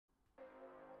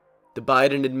The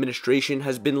Biden administration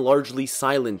has been largely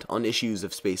silent on issues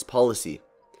of space policy.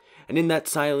 And in that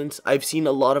silence, I've seen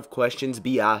a lot of questions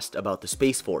be asked about the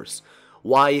Space Force,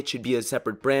 why it should be a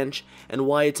separate branch, and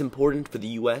why it's important for the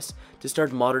US to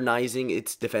start modernizing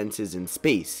its defenses in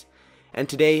space. And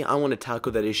today, I want to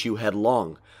tackle that issue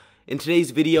headlong. In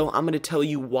today's video, I'm going to tell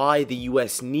you why the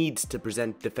US needs to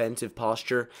present defensive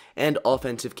posture and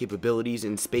offensive capabilities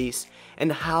in space,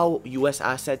 and how US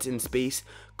assets in space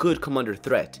could come under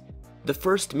threat. The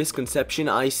first misconception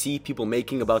I see people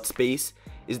making about space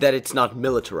is that it's not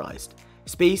militarized.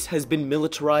 Space has been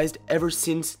militarized ever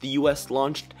since the US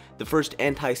launched the first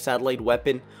anti-satellite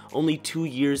weapon only 2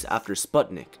 years after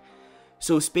Sputnik.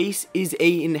 So space is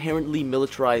an inherently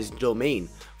militarized domain,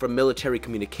 from military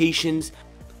communications,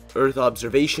 Earth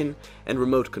observation, and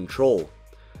remote control.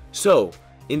 So,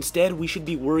 instead we should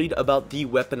be worried about the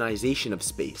weaponization of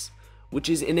space, which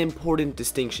is an important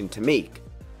distinction to make,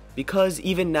 because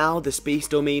even now the space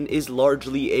domain is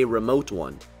largely a remote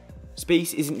one.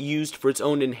 Space isn't used for its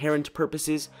own inherent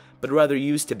purposes, but rather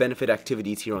used to benefit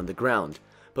activities here on the ground,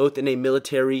 both in a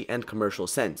military and commercial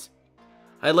sense.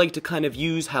 I like to kind of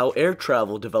use how air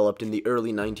travel developed in the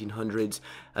early 1900s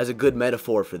as a good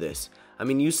metaphor for this. I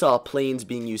mean, you saw planes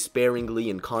being used sparingly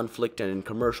in conflict and in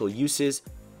commercial uses,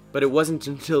 but it wasn't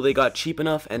until they got cheap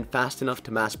enough and fast enough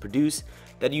to mass produce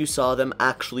that you saw them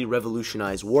actually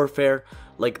revolutionize warfare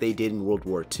like they did in World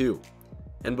War II.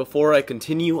 And before I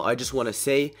continue, I just want to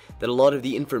say that a lot of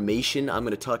the information I'm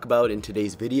going to talk about in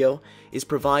today's video is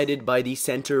provided by the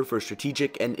Center for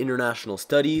Strategic and International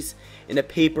Studies in a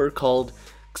paper called,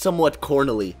 somewhat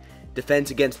cornily, Defense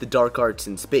Against the Dark Arts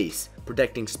in Space,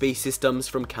 Protecting Space Systems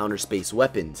from Counter-Space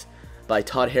Weapons, by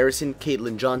Todd Harrison,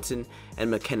 Caitlin Johnson,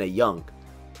 and McKenna Young.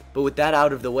 But with that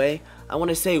out of the way, I want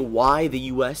to say why the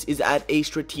US is at a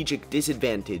strategic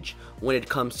disadvantage when it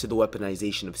comes to the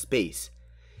weaponization of space.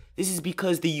 This is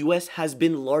because the US has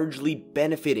been largely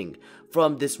benefiting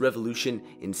from this revolution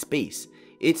in space.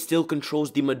 It still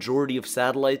controls the majority of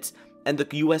satellites, and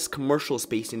the US commercial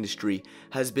space industry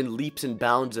has been leaps and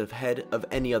bounds ahead of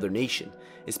any other nation,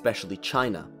 especially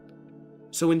China.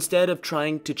 So instead of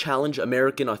trying to challenge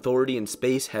American authority in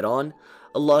space head-on,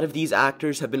 a lot of these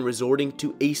actors have been resorting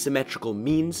to asymmetrical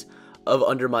means of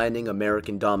undermining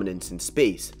American dominance in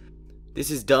space. This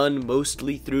is done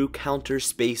mostly through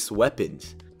counter-space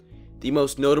weapons. The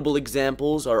most notable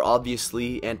examples are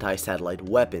obviously anti-satellite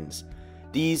weapons.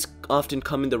 These often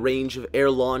come in the range of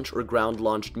air-launched or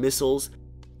ground-launched missiles.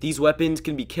 These weapons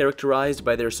can be characterized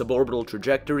by their suborbital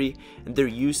trajectory and their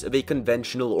use of a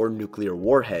conventional or nuclear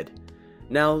warhead.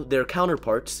 Now, their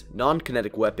counterparts,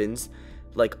 non-kinetic weapons,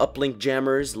 like uplink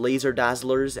jammers, laser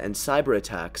dazzlers, and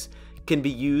cyberattacks, can be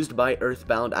used by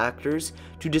Earth-bound actors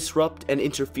to disrupt and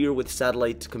interfere with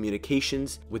satellite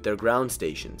communications with their ground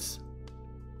stations.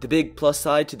 The big plus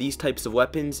side to these types of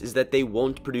weapons is that they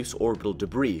won't produce orbital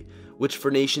debris, which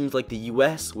for nations like the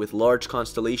US with large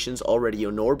constellations already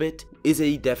in orbit is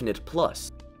a definite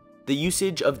plus. The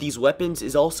usage of these weapons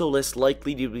is also less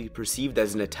likely to be perceived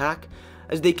as an attack,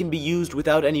 as they can be used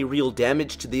without any real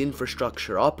damage to the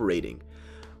infrastructure operating,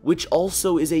 which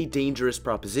also is a dangerous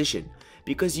proposition,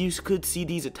 because you could see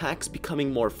these attacks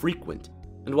becoming more frequent.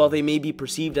 And while they may be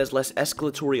perceived as less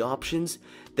escalatory options,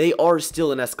 they are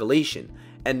still an escalation,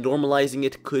 and normalizing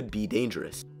it could be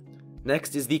dangerous.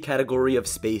 Next is the category of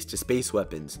space-to-space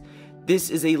weapons.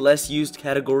 This is a less used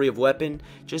category of weapon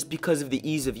just because of the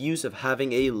ease of use of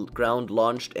having a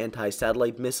ground-launched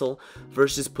anti-satellite missile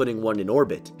versus putting one in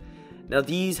orbit. Now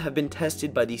these have been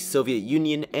tested by the Soviet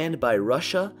Union and by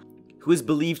Russia, who is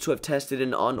believed to have tested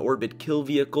an on-orbit kill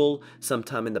vehicle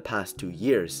sometime in the past 2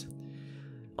 years.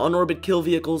 On-orbit kill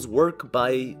vehicles work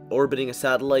by orbiting a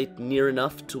satellite near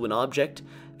enough to an object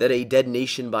that a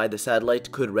detonation by the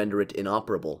satellite could render it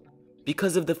inoperable.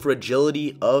 Because of the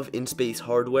fragility of in-space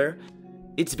hardware,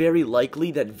 it's very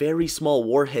likely that very small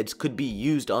warheads could be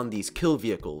used on these kill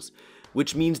vehicles,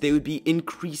 which means they would be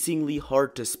increasingly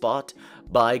hard to spot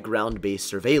by ground-based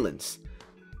surveillance.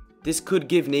 This could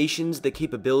give nations the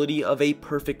capability of a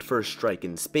perfect first strike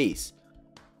in space.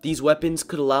 These weapons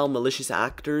could allow malicious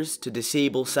actors to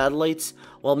disable satellites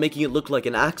while making it look like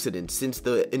an accident since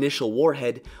the initial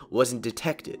warhead wasn't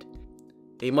detected.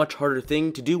 A much harder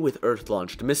thing to do with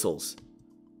Earth-launched missiles.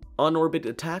 On-orbit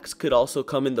attacks could also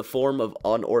come in the form of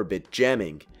on-orbit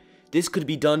jamming. This could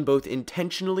be done both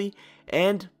intentionally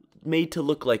and made to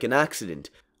look like an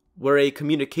accident, where a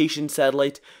communication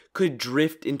satellite could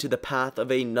drift into the path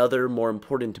of another more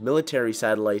important military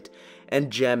satellite and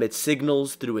jam its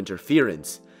signals through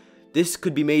interference. This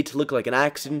could be made to look like an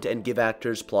accident and give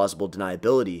actors plausible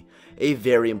deniability, a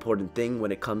very important thing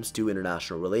when it comes to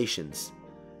international relations.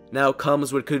 Now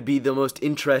comes what could be the most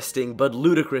interesting but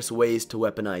ludicrous ways to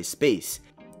weaponize space.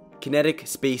 Kinetic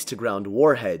space-to-ground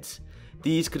warheads.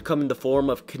 These could come in the form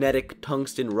of kinetic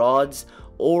tungsten rods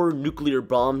or nuclear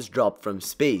bombs dropped from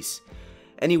space.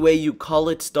 Any way you call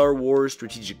it, Star Wars,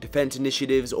 strategic defense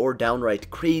initiatives, or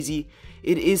downright crazy,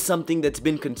 it is something that's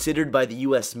been considered by the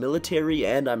US military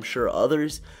and I'm sure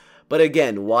others, but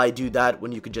again, why do that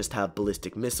when you could just have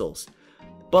ballistic missiles?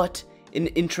 But an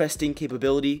interesting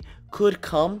capability could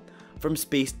come from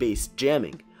space-based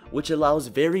jamming, which allows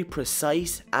very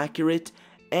precise, accurate,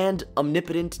 and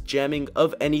omnipotent jamming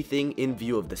of anything in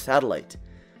view of the satellite.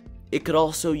 It could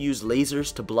also use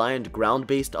lasers to blind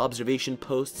ground-based observation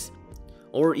posts,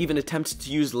 or even attempt to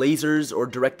use lasers or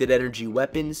directed energy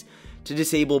weapons to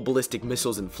disable ballistic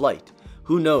missiles in flight.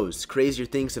 Who knows, crazier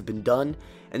things have been done,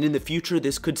 and in the future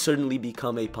this could certainly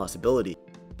become a possibility.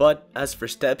 But as for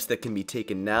steps that can be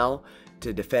taken now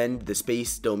to defend the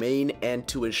space domain and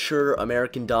to assure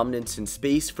American dominance in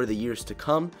space for the years to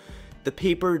come, the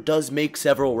paper does make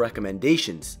several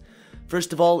recommendations.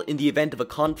 First of all, in the event of a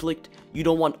conflict, you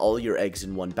don't want all your eggs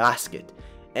in one basket.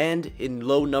 And in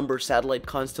low-number satellite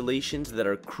constellations that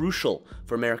are crucial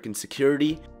for American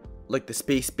security, like the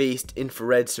space-based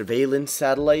infrared surveillance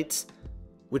satellites,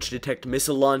 which detect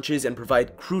missile launches and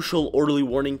provide crucial early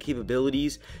warning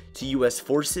capabilities to US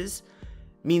forces,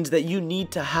 means that you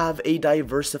need to have a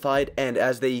diversified and,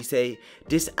 as they say,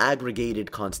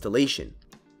 disaggregated constellation,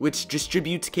 which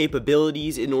distributes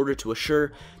capabilities in order to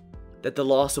assure that the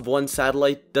loss of one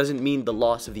satellite doesn't mean the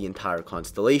loss of the entire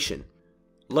constellation.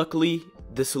 Luckily,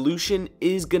 the solution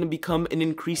is going to become an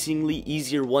increasingly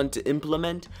easier one to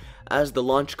implement as the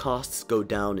launch costs go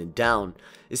down and down,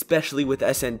 especially with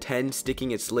SN10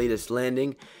 sticking its latest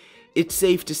landing. It's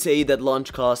safe to say that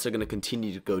launch costs are going to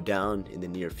continue to go down in the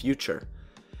near future.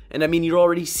 And I mean, you're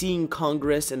already seeing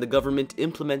Congress and the government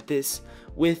implement this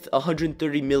with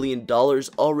 $130 million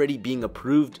already being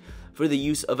approved for the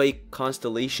use of a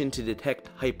constellation to detect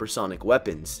hypersonic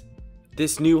weapons.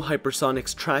 This new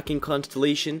hypersonics tracking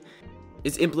constellation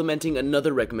is implementing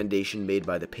another recommendation made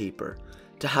by the paper,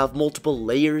 to have multiple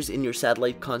layers in your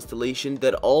satellite constellation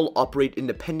that all operate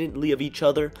independently of each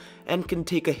other and can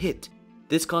take a hit.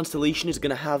 This constellation is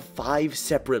going to have 5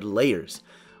 separate layers,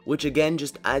 which again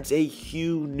just adds a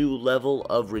huge new level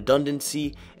of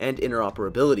redundancy and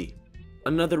interoperability.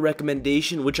 Another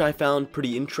recommendation, which I found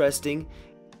pretty interesting,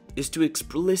 is to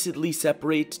explicitly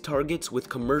separate targets with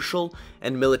commercial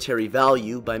and military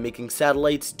value by making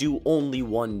satellites do only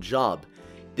one job.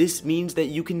 This means that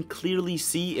you can clearly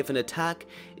see if an attack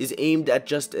is aimed at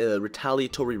just a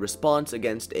retaliatory response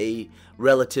against a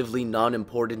relatively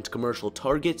non-important commercial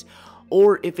target,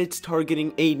 or if it's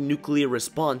targeting a nuclear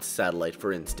response satellite,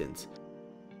 for instance.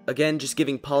 Again, just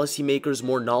giving policymakers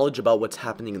more knowledge about what's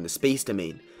happening in the space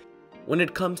domain. When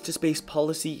it comes to space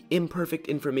policy, imperfect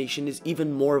information is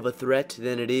even more of a threat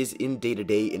than it is in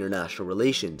day-to-day international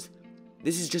relations.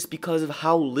 This is just because of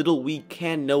how little we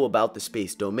can know about the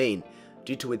space domain,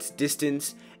 due to its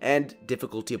distance and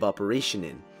difficulty of operation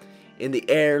in. In the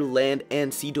air, land,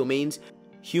 and sea domains,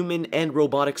 human and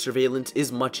robotic surveillance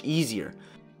is much easier.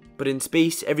 But in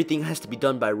space, everything has to be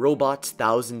done by robots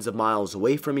thousands of miles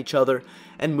away from each other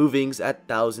and moving at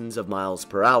thousands of miles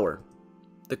per hour.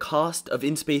 The cost of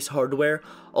in-space hardware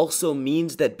also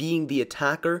means that being the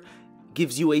attacker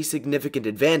gives you a significant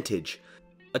advantage.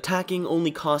 Attacking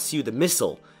only costs you the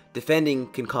missile, defending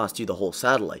can cost you the whole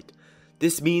satellite.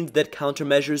 This means that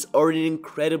countermeasures are an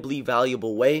incredibly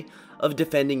valuable way of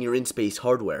defending your in-space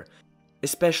hardware,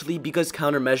 especially because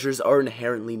countermeasures are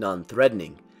inherently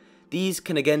non-threatening. These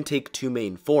can again take 2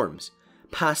 main forms,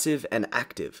 passive and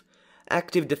active.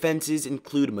 Active defenses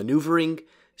include maneuvering,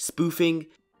 spoofing,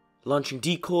 launching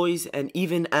decoys, and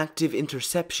even active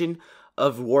interception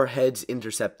of warheads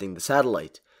intercepting the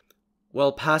satellite.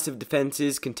 While passive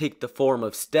defenses can take the form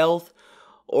of stealth,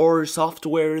 or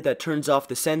software that turns off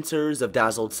the sensors of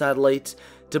dazzled satellites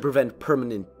to prevent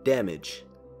permanent damage.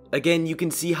 Again, you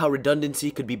can see how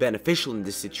redundancy could be beneficial in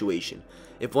this situation.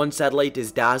 If one satellite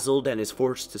is dazzled and is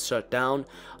forced to shut down,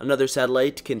 another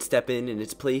satellite can step in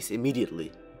its place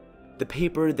immediately. The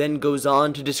paper then goes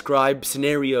on to describe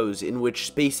scenarios in which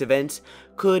space events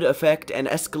could affect and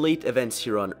escalate events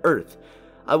here on Earth.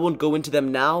 I won't go into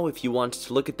them now. If you want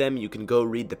to look at them, you can go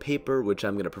read the paper, which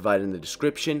I'm going to provide in the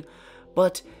description.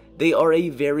 But they are a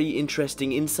very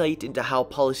interesting insight into how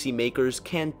policymakers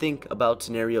can think about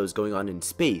scenarios going on in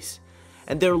space,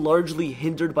 and they're largely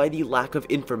hindered by the lack of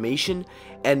information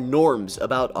and norms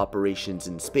about operations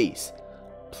in space.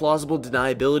 Plausible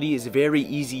deniability is very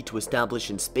easy to establish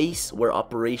in space, where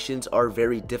operations are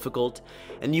very difficult,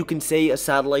 and you can say a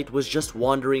satellite was just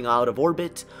wandering out of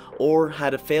orbit, or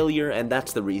had a failure and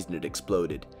that's the reason it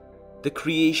exploded. The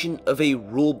creation of a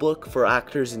rulebook for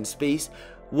actors in space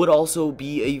would also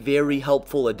be a very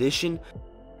helpful addition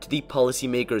to the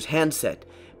policymakers' handset,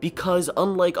 because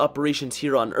unlike operations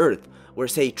here on Earth, where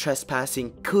say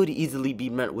trespassing could easily be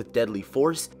met with deadly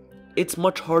force, it's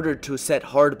much harder to set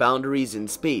hard boundaries in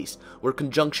space, where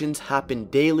conjunctions happen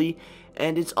daily,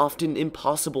 and it's often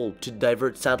impossible to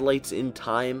divert satellites in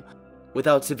time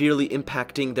without severely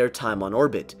impacting their time on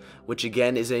orbit, which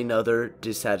again is another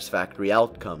dissatisfactory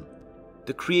outcome.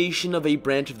 The creation of a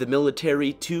branch of the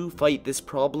military to fight this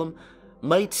problem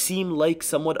might seem like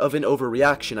somewhat of an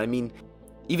overreaction. I mean,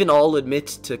 even I'll admit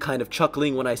to kind of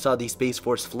chuckling when I saw the Space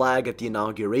Force flag at the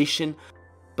inauguration,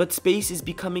 but space is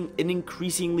becoming an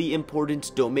increasingly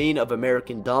important domain of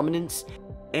American dominance,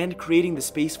 and creating the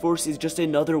Space Force is just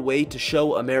another way to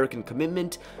show American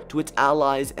commitment to its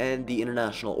allies and the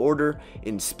international order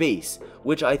in space,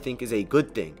 which I think is a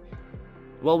good thing.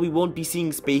 While we won't be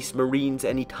seeing Space Marines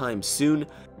anytime soon,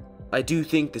 I do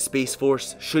think the Space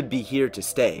Force should be here to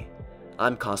stay.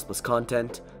 I'm Cospless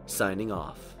Content, signing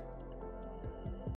off.